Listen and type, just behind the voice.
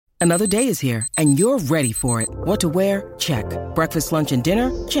Another day is here, and you're ready for it. What to wear? Check. Breakfast, lunch, and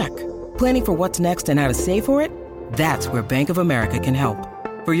dinner? Check. Planning for what's next and how to save for it? That's where Bank of America can help.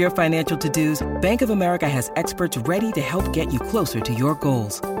 For your financial to-dos, Bank of America has experts ready to help get you closer to your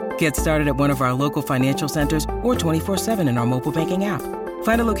goals. Get started at one of our local financial centers or 24/7 in our mobile banking app.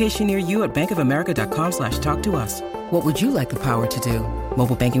 Find a location near you at bankofamerica.com/talktous. What would you like the power to do?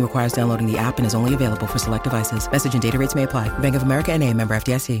 Mobile banking requires downloading the app and is only available for select devices. Message and data rates may apply. Bank of America N.A., member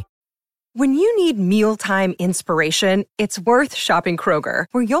FDIC. When you need mealtime inspiration, it's worth shopping Kroger,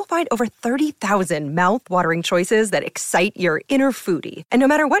 where you'll find over 30,000 mouth-watering choices that excite your inner foodie. And no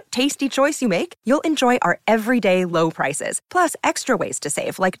matter what tasty choice you make, you'll enjoy our everyday low prices, plus extra ways to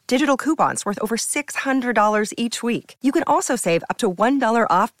save, like digital coupons worth over $600 each week. You can also save up to $1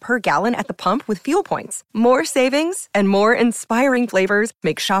 off per gallon at the pump with fuel points. More savings and more inspiring flavors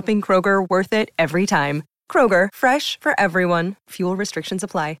make shopping Kroger worth it every time. Kroger, fresh for everyone. Fuel restrictions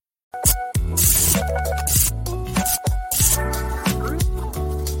apply.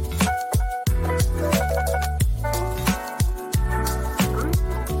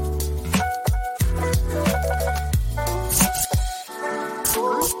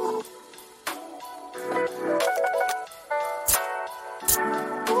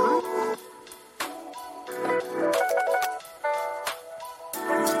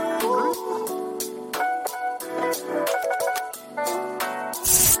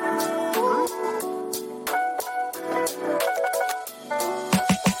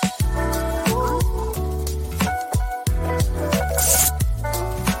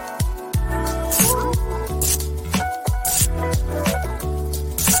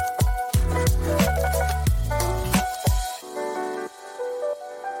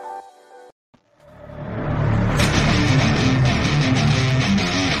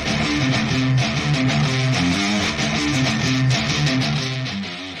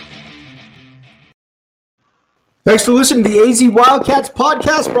 Thanks for listening to the AZ Wildcats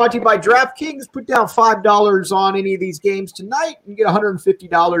Podcast, brought to you by DraftKings. Put down $5 on any of these games tonight and get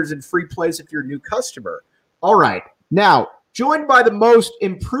 $150 in free plays if you're a new customer. All right. Now, joined by the most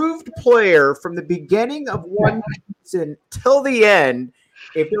improved player from the beginning of one season till the end.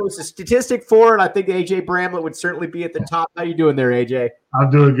 If there was a statistic for it, I think AJ Bramlett would certainly be at the top. How you doing there, AJ? I'm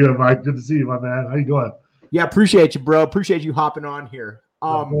doing good, Mike. Good to see you, my man. How you doing? Yeah, appreciate you, bro. Appreciate you hopping on here.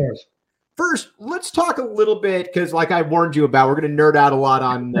 Of course. First, let's talk a little bit, because like I warned you about, we're going to nerd out a lot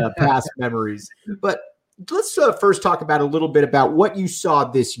on past memories. But let's first talk about a little bit about what you saw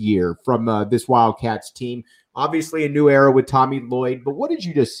this year from this Wildcats team. Obviously a new era with Tommy Lloyd, but what did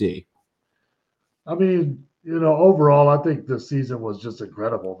you just see? I mean, overall, I think the season was just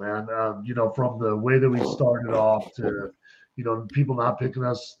incredible, man. From the way that we started off to, people not picking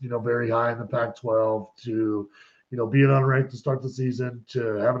us, very high in the Pac-12 to – being unranked to start the season,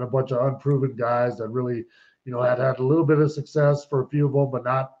 to having a bunch of unproven guys that really, had a little bit of success for a few of them, but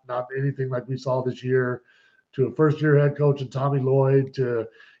not anything like we saw this year, to a first-year head coach and Tommy Lloyd, to,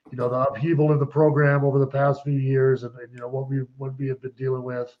 the upheaval in the program over the past few years and what we have been dealing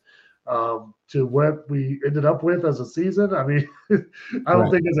with, to what we ended up with as a season. I mean, I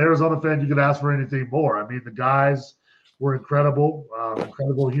don't think as an Arizona fan you could ask for anything more. I mean, the guys were incredible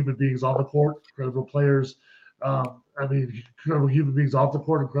human beings on the court, incredible players. Incredible human beings off the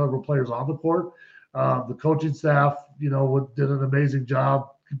court, incredible players on the court. The coaching staff, did an amazing job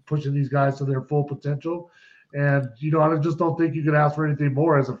pushing these guys to their full potential. And, I just don't think you could ask for anything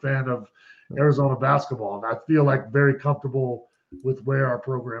more as a fan of Arizona basketball. And I feel like very comfortable with where our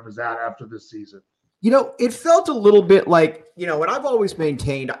program is at after this season. It felt a little bit like, what I've always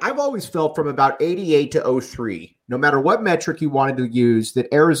maintained, I've always felt from about 88 to 03, no matter what metric you wanted to use,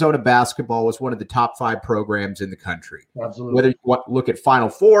 that Arizona basketball was one of the top 5 programs in the country. Absolutely. Whether you look at Final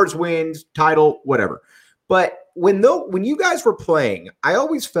Fours, wins, title, whatever. But when you guys were playing, I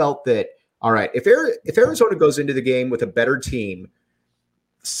always felt that, all right, if Arizona goes into the game with a better team,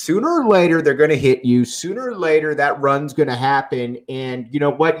 sooner or later, they're going to hit you. Sooner or later, that run's going to happen. And you know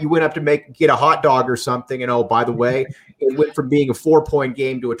what? You went up to get a hot dog or something. And, oh, by the way, it went from being a 4-point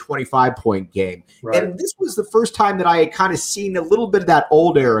game to a 25-point game. Right. And this was the first time that I had kind of seen a little bit of that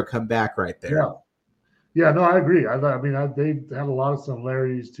old era come back right there. Yeah, no, I agree. They had a lot of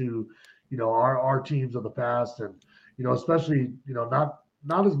similarities to, our teams of the past. And, especially, not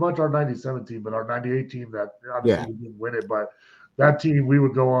as much our 97 team, but our 98 team that obviously we didn't win it. But that team, we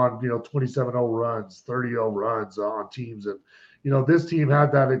would go on, 27-0 runs, 30-0 runs on teams. And, this team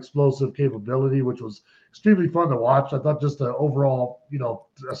had that explosive capability, which was extremely fun to watch. I thought just the overall,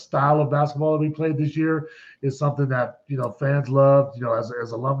 a style of basketball that we played this year is something that, fans loved.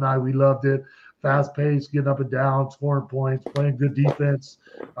 As alumni, we loved it. fast pace, getting up and down, scoring points, playing good defense,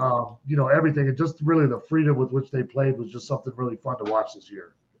 everything. And just really the freedom with which they played was just something really fun to watch this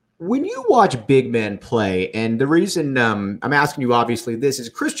year. When you watch big men play, and the reason I'm asking you, obviously, this is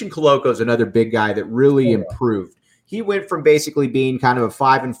Christian Coloco is another big guy that really improved. He went from basically being kind of a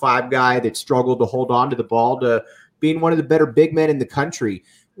 5-and-5 guy that struggled to hold on to the ball to being one of the better big men in the country.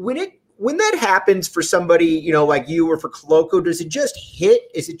 When that happens for somebody, like you or for Coloco, does it just hit?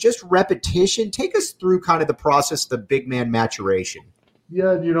 Is it just repetition? Take us through kind of the process of the big man maturation.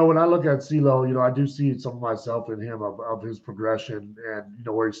 Yeah, when I look at CeeLo, I do see some of myself in him of his progression and,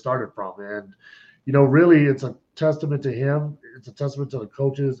 where he started from. And, really it's a testament to him. It's a testament to the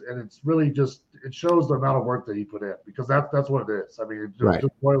coaches. And it's really just, it shows the amount of work that he put in, because that's what it is. I mean, it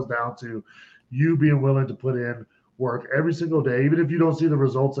just boils down to you being willing to put in work every single day, even if you don't see the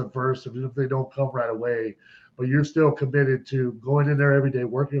results at first, even if they don't come right away, but you're still committed to going in there every day,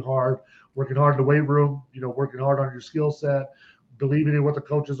 working hard in the weight room, working hard on your skill set, believing in what the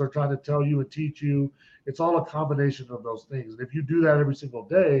coaches are trying to tell you and teach you. It's all a combination of those things. And if you do that every single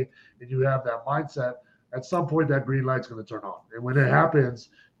day and you have that mindset, at some point that green light's going to turn on. And when it happens,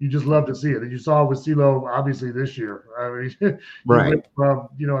 you just love to see it. And you saw it with CeeLo, obviously, this year. I mean, he went from,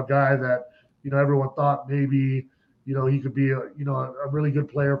 a guy that, everyone thought maybe, he could be a really good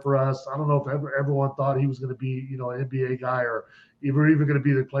player for us. I don't know if everyone thought he was going to be, an NBA guy or even going to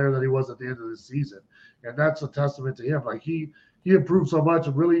be the player that he was at the end of the season. And that's a testament to him. Like he improved so much,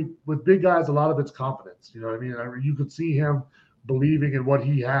 and really with big guys, a lot of it's confidence. You know what I mean? You could see him believing in what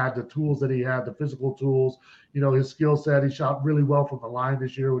he had, the tools that he had, the physical tools, his skill set. He shot really well from the line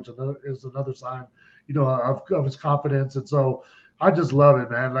this year, which is another sign, of his confidence. And so I just love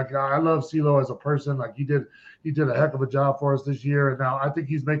it, man. Like I love CeeLo as a person. Like he did a heck of a job for us this year. And now I think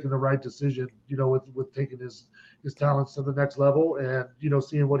he's making the right decision, with taking his talents to the next level and,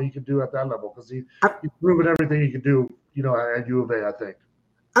 seeing what he can do at that level, because he's proven everything he can do, at U of A, I think.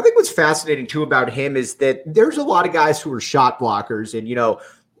 I think what's fascinating too about him is that there's a lot of guys who are shot blockers, and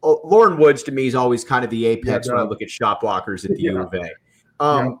Lauren Woods to me is always kind of the apex when I look at shot blockers at the U of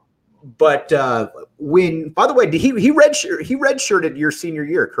A. But by the way, he redshirted your senior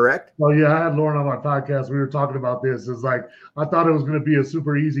year, correct? Well, yeah, I had Lauren on my podcast. We were talking about this. It's like I thought it was going to be a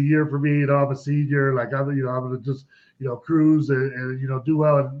super easy year for me. I'm a senior. Like I'm going to just cruise and do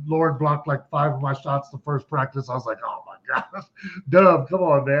well. And Lauren blocked like 5 of my shots the first practice. I was like, oh my God, Dub, come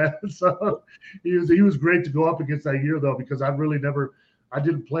on, man. So he was great to go up against that year though, because I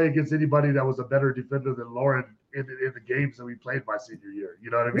didn't play against anybody that was a better defender than Lauren in the games that we played my senior year.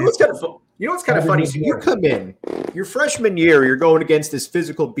 You know what I mean? What's kind of funny? So you come in your freshman year, you're going against this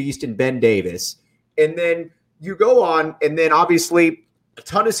physical beast in Ben Davis, and then you go on, and then obviously a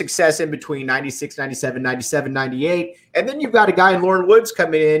ton of success in between 96, 97, 97, 98. And then you've got a guy in Lauren Woods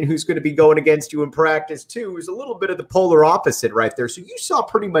coming in who's going to be going against you in practice too, who's a little bit of the polar opposite right there. So you saw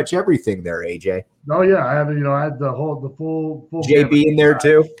pretty much everything there, AJ. Oh yeah. I had the full JB in there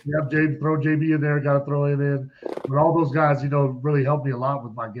too. Yep. Throw JB in there. Got to throw him in. But all those guys, really helped me a lot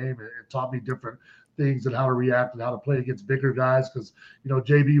with my game. It taught me different things and how to react and how to play against bigger guys, because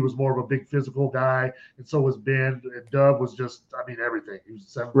JB was more of a big physical guy, and so was Ben, and Dub was just everything. He was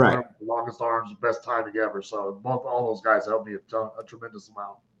 7 foot, longest arms, best timing ever. So all those guys helped me a tremendous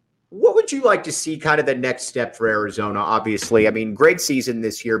amount. What would you like to see kind of the next step for Arizona? Obviously, great season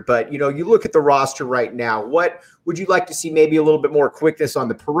this year, but you look at the roster right now. What would you like to see? Maybe a little bit more quickness on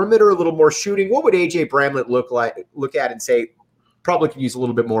the perimeter, a little more shooting. What would AJ Bramlett look at and say probably could use a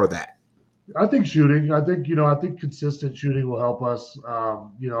little bit more of that? I think shooting. I think consistent shooting will help us.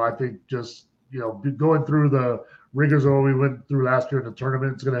 I think just going through the rigors of what we went through last year in the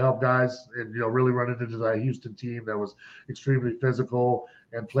tournament, it's going to help guys, and really running into that Houston team that was extremely physical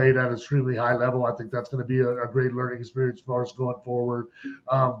and played at an extremely high level. I think that's going to be a great learning experience for us going forward.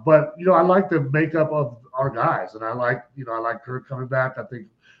 But I like the makeup of our guys, and I like Kirk coming back. I think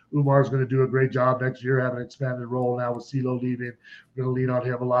Umar's going to do a great job next year, having an expanded role now with CeeLo leaving. We're going to lean on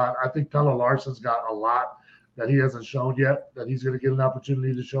him a lot. I think Pelle Larsson's got a lot that he hasn't shown yet, that he's going to get an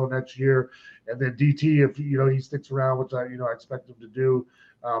opportunity to show next year. And then DT, if he sticks around, which I expect him to do,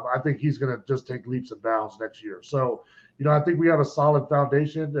 I think he's going to just take leaps and bounds next year. So, I think we have a solid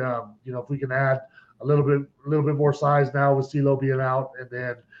foundation. If we can add a little bit more size now with CeeLo being out, and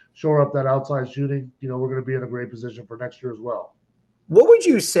then shore up that outside shooting, we're going to be in a great position for next year as well. What would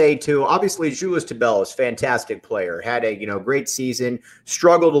you say to, obviously, Julius Tabelis, fantastic player, had a great season,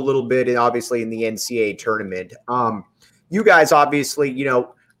 struggled a little bit, and obviously in the NCAA tournament. You guys, obviously,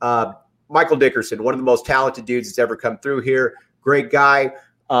 Michael Dickerson, one of the most talented dudes that's ever come through here, great guy.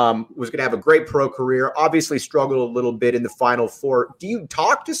 was going to have a great pro career, obviously struggled a little bit in the Final Four. Do you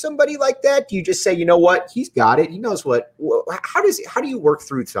talk to somebody like that? Do you just say, you know what, he's got it. He knows what, how do you work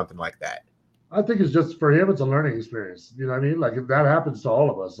through something like that? I think it's just for him, it's a learning experience. You know what I mean? Like if that happens to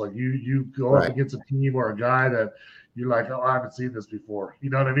all of us, like you go up against a team or a guy that you're like, oh, I haven't seen this before. You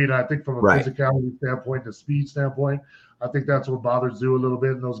know what I mean? I think from a physicality standpoint, the speed standpoint, I think that's what bothers Zoo a little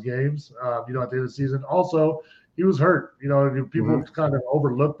bit in those games, at the end of the season. Also, he was hurt. People kind of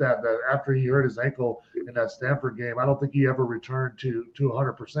overlooked that after he hurt his ankle in that Stanford game, I don't think he ever returned to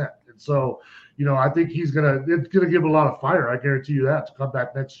 100%. And so, I think it's going to give a lot of fire. I guarantee you that, to come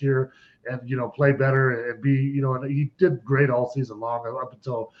back next year and, play better and be, and he did great all season long up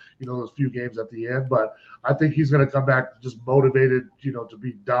until, those few games at the end. But I think he's going to come back just motivated, to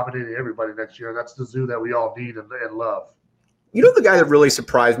be dominating everybody next year. And that's the Zoo that we all need and love. The guy that really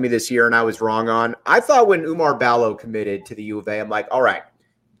surprised me this year and I was wrong on, I thought when Umar Ballo committed to the U of A, I'm like, all right,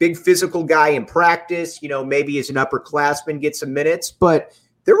 big physical guy in practice, maybe as an upperclassman, get some minutes. But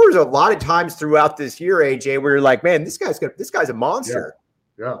there was a lot of times throughout this year, AJ, where you're like, man, this guy's a monster.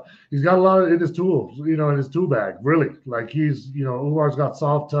 Yeah. He's got a lot in his tools, in his tool bag, really. Like he's, Umar's got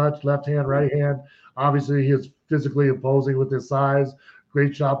soft touch, left hand, right hand. Obviously, he is physically imposing with his size.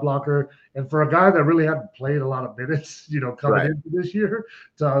 Great shot blocker. And for a guy that really hadn't played a lot of minutes, coming into this year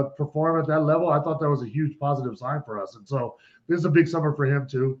to perform at that level, I thought that was a huge positive sign for us. And so this is a big summer for him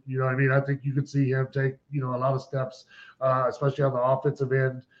too. I think you could see him take, a lot of steps, especially on the offensive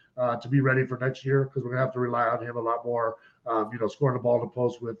end, to be ready for next year, because we're going to have to rely on him a lot more, scoring the ball in the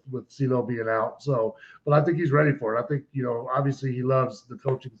post with CeeLo being out. So, but I think he's ready for it. I think, obviously he loves the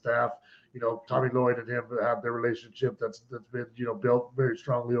coaching staff. Tommy Lloyd and him have their relationship that's been, built very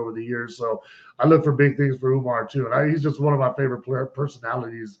strongly over the years. So I look for big things for Umar too. And he's just one of my favorite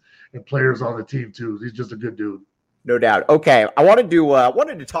personalities and players on the team too. He's just a good dude. No doubt. Okay. I wanted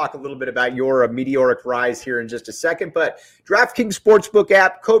to talk a little bit about your meteoric rise here in just a second, but DraftKings Sportsbook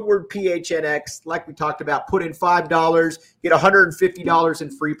app, code word PHNX, like we talked about, put in $5, get $150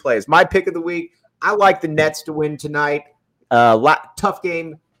 in free plays. My pick of the week, I like the Nets to win tonight.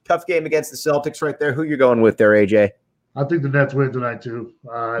 Tough game against the Celtics right there. Who you going with there, AJ? I think the Nets win tonight too.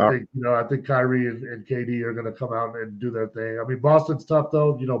 I think Kyrie and KD are going to come out and do their thing. I mean, Boston's tough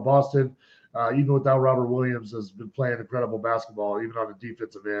though. Boston, even without Robert Williams, has been playing incredible basketball, even on the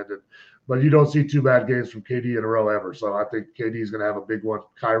defensive end. But you don't see two bad games from KD in a row ever. So I think KD is going to have a big one.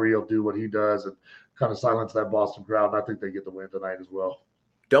 Kyrie will do what he does and kind of silence that Boston crowd. And I think they get the win tonight as well.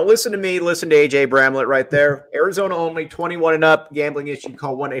 Don't listen to me. Listen to AJ Bramlett right there. Arizona only, 21 and up. Gambling issue,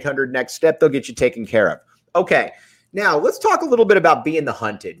 call 1-800-NEXT-STEP. They'll get you taken care of. Okay, now let's talk a little bit about being the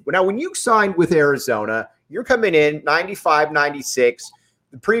hunted. Now, when you signed with Arizona, you're coming in 95, 96.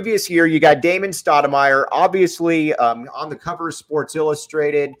 The previous year, you got Damon Stoudemire, obviously on the cover of Sports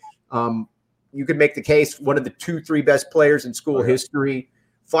Illustrated. You could make the case one of the 2-3 best players in school history.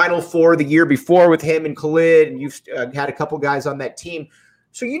 Final Four the year before with him and Khalid, and you've had a couple guys on that team.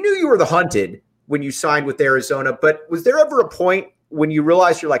 So you knew you were the hunted when you signed with Arizona, but was there ever a point when you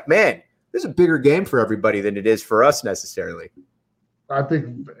realized you're like, man, this is a bigger game for everybody than it is for us necessarily? I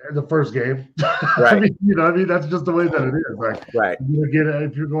think the first game, right? That's just the way that it is. Like, right.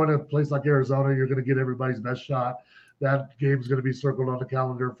 If you're going to a place like Arizona, you're going to get everybody's best shot. That game is going to be circled on the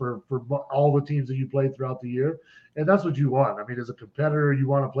calendar for all the teams that you play throughout the year. And that's what you want. I mean, as a competitor, you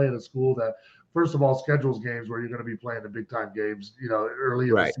want to play at a school that, first of all, schedules games where you're going to be playing the big-time games, early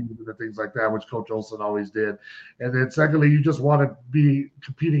in the season and things like that, which Coach Olson always did. And then secondly, you just want to be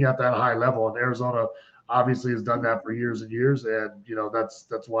competing at that high level. And Arizona obviously has done that for years and years. And,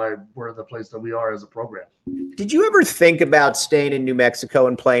 that's why we're in the place that we are as a program. Did you ever think about staying in New Mexico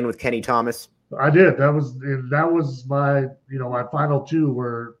and playing with Kenny Thomas? I did. That was my, my final two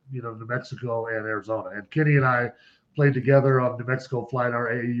were, New Mexico and Arizona. And Kenny and I played together on New Mexico flying our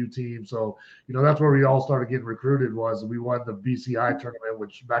AAU team. So, that's where we all started getting recruited was we won the BCI tournament,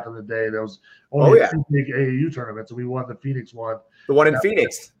 which back in the day, there was only two big AAU tournaments. And we won the Phoenix one. The one in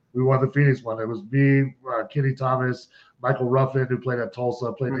Phoenix. We won the Phoenix one. It was me, Kenny Thomas, Michael Ruffin, who played at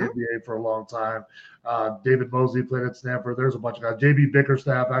Tulsa, played in the NBA for a long time. David Mosley played at Stanford. There's a bunch of guys. JB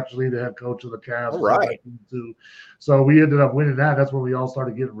Bickerstaff, actually, the head coach of the Cavs. All right. Too. So we ended up winning that. That's when we all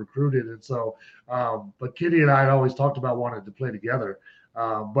started getting recruited. And so, but Kenny and I had always talked about wanting to play together.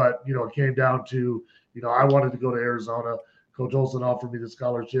 But, it came down to, I wanted to go to Arizona. Coach Olson offered me the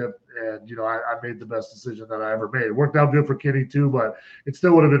scholarship, and, I made the best decision that I ever made. It worked out good for Kenny, too, but it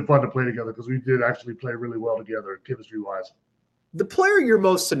still would have been fun to play together because we did actually play really well together, chemistry-wise. The player you're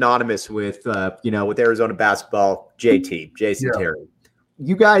most synonymous with, with Arizona basketball, Jason Terry.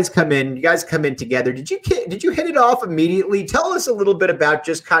 you guys come in together. Did you hit it off immediately? Tell us a little bit about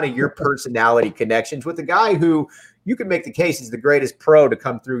just kind of your personality connections with a guy who you could make the case is the greatest pro to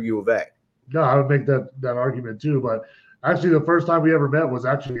come through U of A. No, I would make that argument too. But actually, the first time we ever met was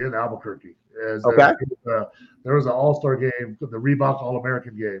actually in Albuquerque. Okay. There was an All-Star game, the Reebok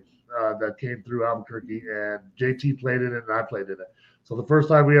All-American game that came through Albuquerque, and JT played in it and I played in it. So the first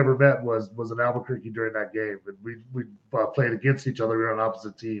time we ever met was in Albuquerque during that game, and we played against each other. We were on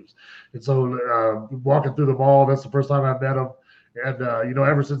opposite teams, and so walking through the mall, that's the first time I met him. And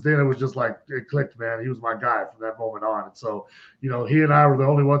ever since then, it was just like it clicked, man. He was my guy from that moment on. And so, he and I were the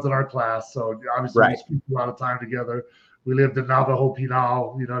only ones in our class. So obviously, we spent a lot of time together. We lived in Navajo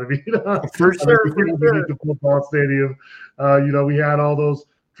Pinal, you know what I mean? For sure. The football stadium. We had all those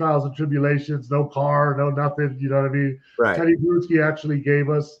trials and tribulations, no car, no nothing, you know what I mean? Right. Teddy Bruschi actually gave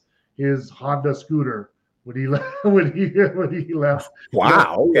us his Honda scooter when he left. When he left.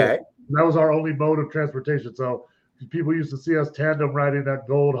 Wow. Okay. That was our only mode of transportation. So people used to see us tandem riding that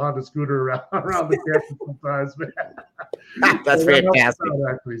gold Honda scooter around the campus sometimes, man. That's fantastic.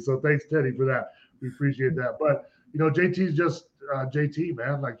 Actually. So thanks, Teddy, for that. We appreciate that. But, JT's just JT,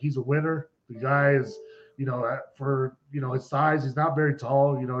 man. Like, he's a winner. The guy is, for, his size, he's not very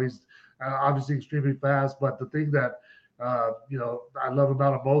tall. He's obviously extremely fast. But the thing that, I love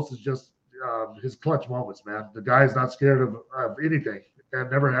about him most is just his clutch moments, man. The guy is not scared of anything and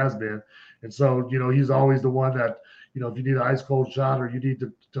never has been. And so, he's always the one that, if you need an ice cold shot or you need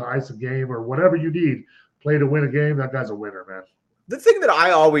to ice a game or whatever you need, play to win a game, that guy's a winner, man. The thing that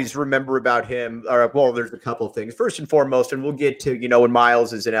I always remember about him, there's a couple of things. First and foremost, and we'll get to, when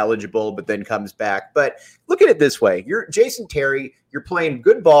Miles is ineligible, but then comes back. But look at it this way. You're Jason Terry. You're playing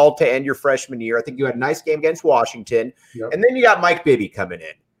good ball to end your freshman year. I think you had a nice game against Washington. Yep. And then you got Mike Bibby coming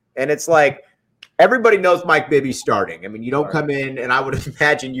in. And it's like, everybody knows Mike Bibby's starting. I mean, you don't come in, and I would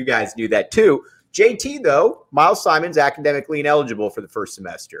imagine you guys knew that too. JT, though, Miles Simon's academically ineligible for the first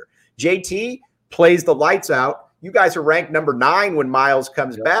semester. JT plays the lights out. You guys are ranked number 9 when Miles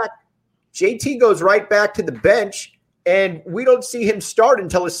comes back. JT goes right back to the bench, and we don't see him start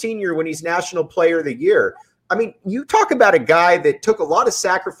until a senior when he's National Player of the Year. I mean, you talk about a guy that took a lot of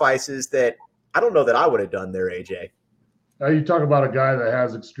sacrifices that I don't know that I would have done there, AJ. Now you talk about a guy that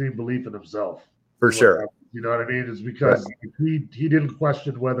has extreme belief in himself. For sure. You know what I mean? It's because he didn't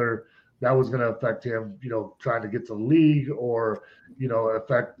question whether that was going to affect him, trying to get to the league or,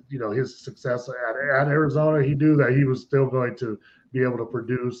 affect, his success at Arizona. He knew that he was still going to be able to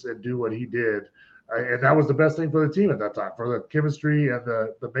produce and do what he did. And that was the best thing for the team at that time, for the chemistry and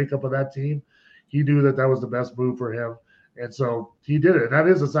the makeup of that team. He knew that was the best move for him. And so he did it. And that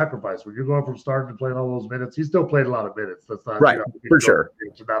is a sacrifice. When you're going from starting to playing all those minutes, he still played a lot of minutes. That's not right, for sure.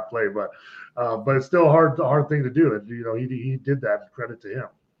 To not play, but it's still a hard thing to do. And, he did that. Credit to him.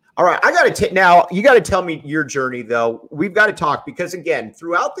 All right, I got to now. You got to tell me your journey, though. We've got to talk because, again,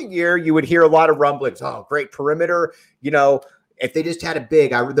 throughout the year, you would hear a lot of rumblings. Oh, great perimeter. If they just had a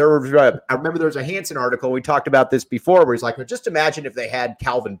big. I remember there was a Hansen article. We talked about this before, where he's like, well, just imagine if they had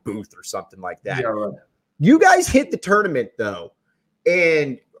Calvin Booth or something like that. Yeah, right. You guys hit the tournament, though,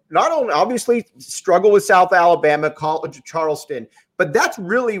 and not only obviously struggle with South Alabama, College of Charleston, but that's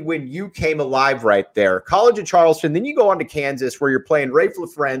really when you came alive right there. College of Charleston, then you go on to Kansas where you're playing Rafe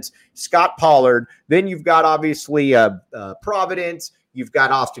LaFrentz, Scott Pollard. Then you've got obviously Providence. You've got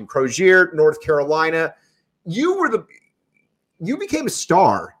Austin Crozier, North Carolina. You became a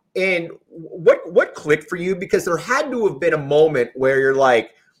star. And what clicked for you? Because there had to have been a moment where you're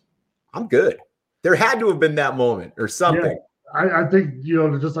like, I'm good. There had to have been that moment or something. Yeah, I think,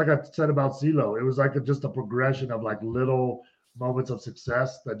 just like I said about CeeLo, it was like just a progression of like little moments of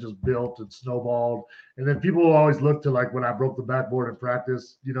success that just built and snowballed. And then people will always look to like when I broke the backboard in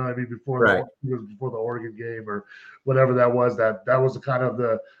practice, before the Oregon game or whatever that was, that was kind of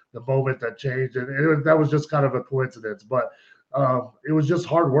the moment that changed. And that was just kind of a coincidence. But it was just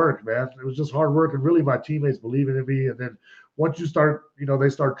hard work, man. It was just hard work. And really my teammates believing in me. And then once you start, they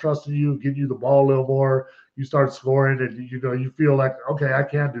start trusting you, giving you the ball a little more, you start scoring and, you feel like, okay, I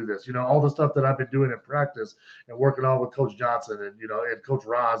can do this. All the stuff that I've been doing in practice and working on with Coach Johnson and, and Coach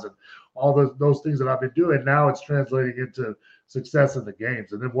Roz and all those things that I've been doing, now it's translating into success in the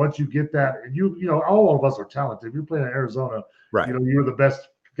games. And then once you get that, and all of us are talented. If you're playing in Arizona, right. You're the best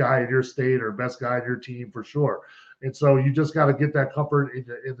guy in your state or best guy in your team for sure. And so you just got to get that comfort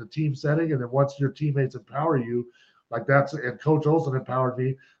in the team setting. And then once your teammates empower you, like and Coach Olson empowered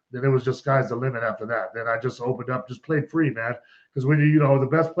me, then it was just sky's the limit after that. Then I just opened up, just played free, man. Because when the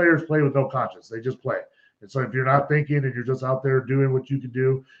best players play with no conscience, they just play. And so if you're not thinking and you're just out there doing what you can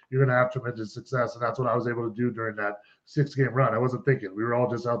do, you're going to have tremendous success. And that's what I was able to do during that 6-game run. I wasn't thinking. We were all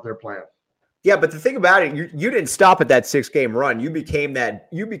just out there playing. Yeah, but the thing about it, you didn't stop at that 6-game run. You became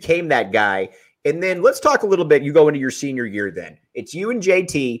that guy. And then let's talk a little bit. You go into your senior year then. It's you and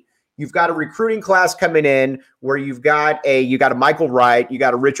JT. You've got a recruiting class coming in where you got a Michael Wright, you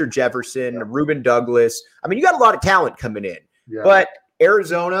got a Richard Jefferson, a Reuben Douglas. I mean, you got a lot of talent coming in. Yeah. But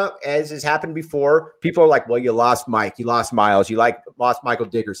Arizona, as has happened before, people are like, well, you lost Mike, you lost Miles, lost Michael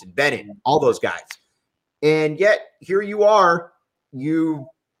Dickerson, Bennett, all those guys. And yet here you are, you're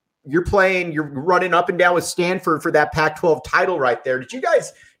playing, you're running up and down with Stanford for that Pac-12 title right there.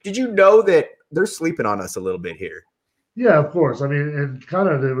 Did you know that they're sleeping on us a little bit here? Yeah, of course. I mean, and kind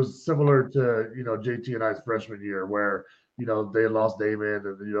of it was similar to, JT and I's freshman year where, they lost Damon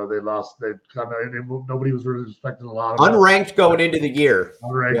and nobody was really expecting a lot of unranked going into the year.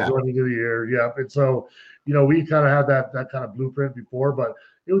 Going into the year. Yeah. And so, we kind of had that kind of blueprint before, but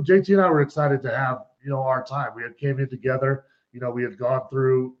JT and I were excited to have, our time. We had came in together, we had gone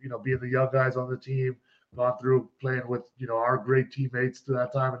through, being the young guys on the team, gone through playing with, our great teammates to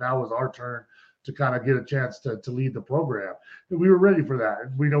that time. And now it was our turn to kind of get a chance to lead the program. And we were ready for that.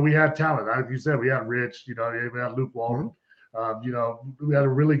 And we had talent. Like you said, we had Rich, we had Luke Walton. We had a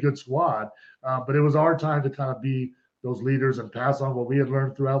really good squad. But it was our time to kind of be those leaders and pass on what we had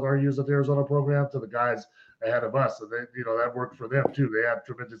learned throughout our years at the Arizona program to the guys ahead of us. And they, that worked for them too. They had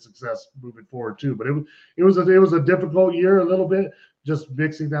tremendous success moving forward too. But it was a difficult year a little bit, just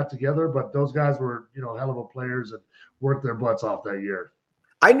mixing that together. But those guys were, hell of a players and worked their butts off that year.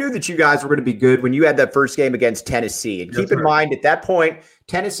 I knew that you guys were going to be good when you had that first game against Tennessee. And keep in mind, at that point,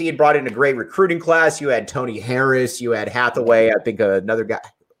 Tennessee had brought in a great recruiting class. You had Tony Harris. You had Hathaway. I think another guy,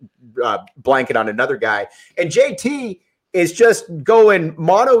 blanket on another guy. And JT is just going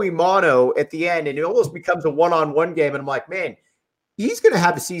mano-a-mano at the end, and it almost becomes a one-on-one game. And I'm like, man, he's going to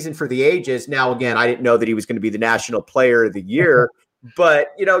have a season for the ages. Now, again, I didn't know that he was going to be the National Player of the Year.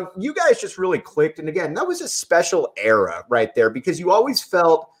 But, you guys just really clicked. And again, that was a special era right there because you always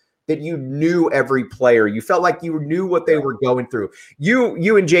felt that you knew every player. You felt like you knew what they were going through.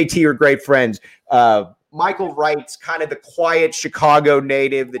 You and JT are great friends. Michael Wright's kind of the quiet Chicago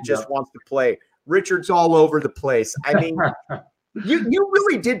native that just wants to play. Richard's all over the place. I mean, you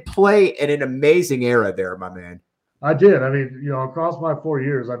really did play in an amazing era there, my man. I did. I mean, across my 4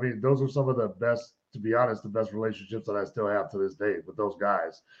 years, I mean, those are some of the best, to be honest, the best relationships that I still have to this day with those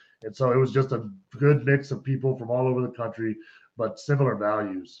guys. And so it was just a good mix of people from all over the country, but similar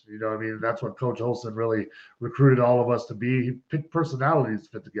values. That's what Coach Holston really recruited all of us to be. He picked personalities to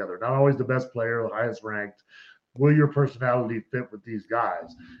fit together. Not always the best player, the highest ranked. Will your personality fit with these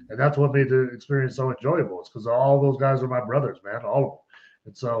guys? And that's what made the experience so enjoyable. It's because all those guys are my brothers, man, all of them.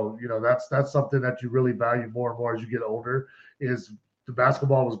 And so, that's something that you really value more and more as you get older is the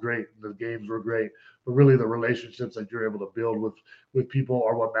basketball was great. The games were great, but really the relationships that you're able to build with people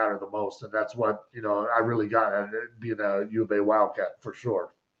are what matter the most. And that's what, I really got at being a U of A Wildcat for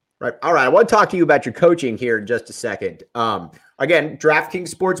sure. Right. All right. I want to talk to you about your coaching here in just a second. Again,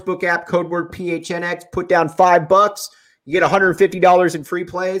 DraftKings Sportsbook app, code word PHNX, put down $5. You get $150 in free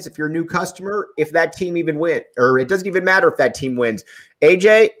plays if you're a new customer, if that team even wins, or it doesn't even matter if that team wins.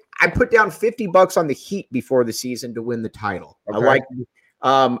 AJ, I put down $50 on the Heat before the season to win the title. Okay. I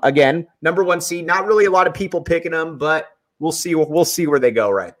like, again, number 1 seed. Not really a lot of people picking them, but we'll see. We'll see where they go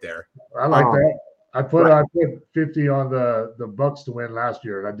right there. I like that. I put 50 on the Bucks to win last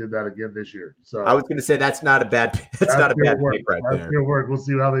year, and I did that again this year. So I was going to say that's not a bad pick right there. Good work. We'll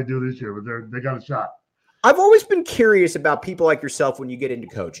see how they do this year, but they got a shot. I've always been curious about people like yourself when you get into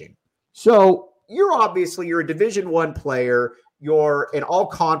coaching. So you're a Division I player. You're an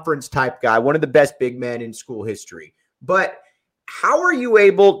all-conference type guy, one of the best big men in school history. But how are you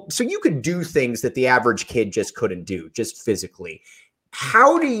able – so you could do things that the average kid just couldn't do, just physically.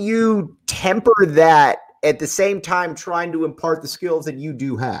 How do you temper that at the same time trying to impart the skills that you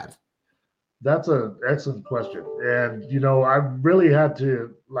do have? That's an excellent question. And, I really had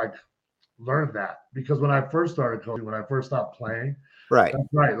to, learn that because when I first started coaching, when I first stopped playing, right.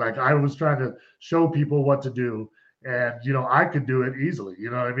 Like I was trying to show people what to do and, I could do it easily,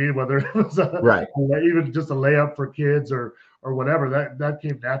 whether it was even just a layup for kids or whatever, that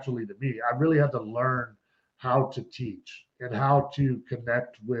came naturally to me. I really had to learn how to teach and how to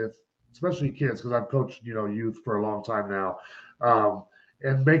connect with, especially kids, because I've coached, youth for a long time now,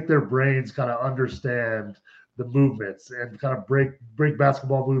 and make their brains kind of understand the movements and kind of break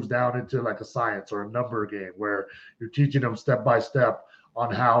basketball moves down into like a science or a number game where you're teaching them step by step on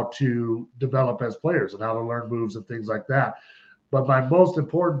how to develop as players and how to learn moves and things like that. But my most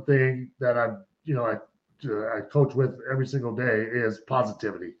important thing that I I coach with every single day is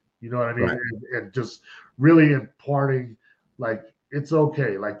positivity. You know what I mean? Right. And just really imparting, like, it's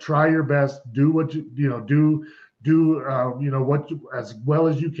okay. Like, try your best, do what do what as well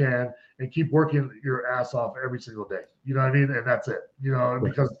as you can, and keep working your ass off every single day. You know what I mean? And that's it.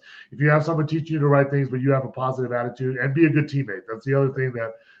 Because if you have someone teaching you the right things, but you have a positive attitude, and be a good teammate. That's the other thing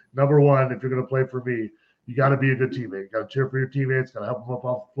that, number one, if you're going to play for me, you got to be a good teammate. You got to cheer for your teammates, got to help them up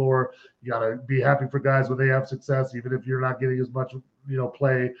off the floor. You got to be happy for guys when they have success, even if you're not getting as much,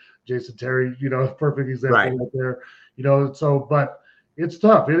 play. Jason Terry, perfect example right there. But it's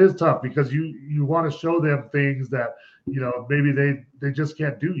tough. It is tough because you want to show them things that, maybe they just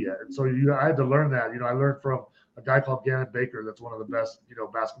can't do yet. And so I had to learn that. I learned from a guy called Gannon Baker. That's one of the best,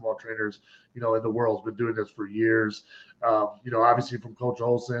 basketball trainers, in the world. Has been doing this for years. Obviously from Coach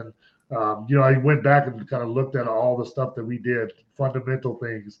Olson. I went back and kind of looked at all the stuff that we did, fundamental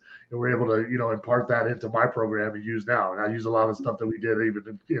things, and we're able to, impart that into my program and use now. And I use a lot of stuff that we did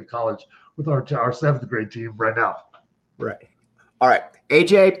even in college with our seventh grade team right now. Right. All right,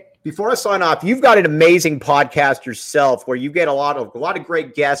 AJ, before I sign off, you've got an amazing podcast yourself where you get a lot of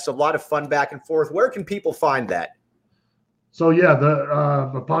great guests, a lot of fun back and forth. Where can people find that? So yeah,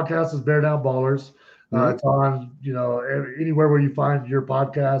 the podcast is Bear Down Ballers. It's on, anywhere where you find your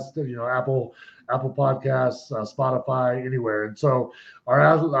podcast, Apple Podcasts, Spotify, anywhere. And so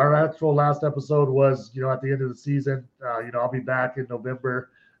our actual last episode was, at the end of the season. I'll be back in November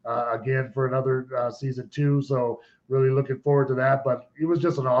again for another season 2. So really looking forward to that. But it was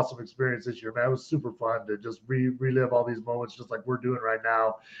just an awesome experience this year, man. It was super fun to just relive all these moments just like we're doing right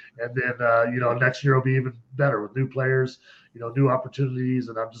now. And then, next year will be even better with new players, new opportunities.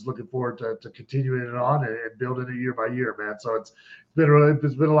 And I'm just looking forward to continuing it on and building it year by year, man. So it's been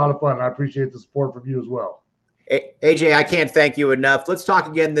a lot of fun. And I appreciate the support from you as well. AJ, I can't thank you enough. Let's talk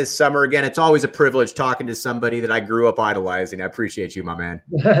again this summer. Again, it's always a privilege talking to somebody that I grew up idolizing. I appreciate you, my man.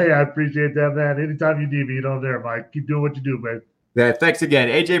 Hey, I appreciate that, man. Anytime you need me, there, Mike. Keep doing what you do, man. Yeah, thanks again.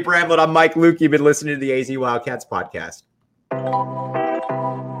 AJ Bramlett, I'm Mike Luke. You've been listening to the AZ Wildcats podcast.